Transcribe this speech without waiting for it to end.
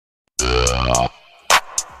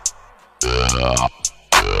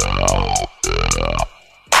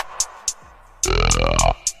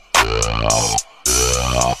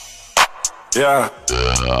Yeah.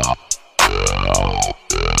 I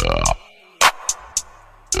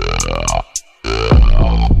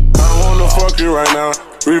wanna fuck you right now.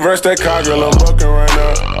 Reverse that car, girl, I'm bucking right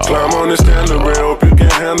now. Climb on the standard rail, hope you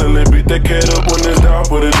can handle it. Beat that cat up when it's down,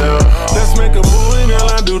 put it down. Let's make a movie, girl,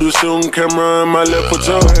 I do the shooting. Camera in my left, put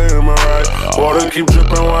your hand in my right. Water keep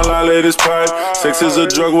dripping while I lay this pipe. Sex is a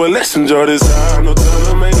drug, well, let's enjoy this high. No time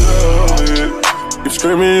to make love it. Keep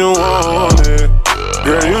screaming you want it.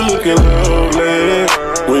 Girl, you looking lovely.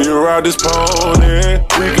 When you ride this pony,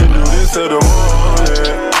 we can do this till the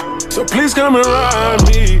morning. So please come and ride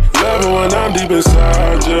me. Love it when I'm deep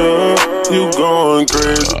inside you. You going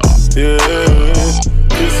crazy, yeah.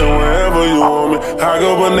 Kissing wherever you want me. I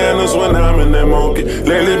go bananas when I'm in that monkey.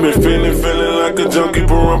 Lately been feeling like a junkie.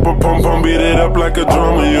 Pum, beat it up like a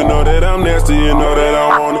drummer. You know that I'm nasty, you know that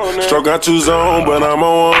I want it. Stroke got you zone, but I'm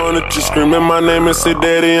on it. You screaming my name and say,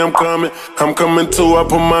 Daddy, I'm coming. I'm coming too, I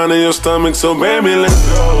put mine in your stomach. So baby, let's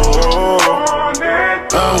go.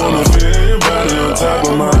 I wanna feel your body on top of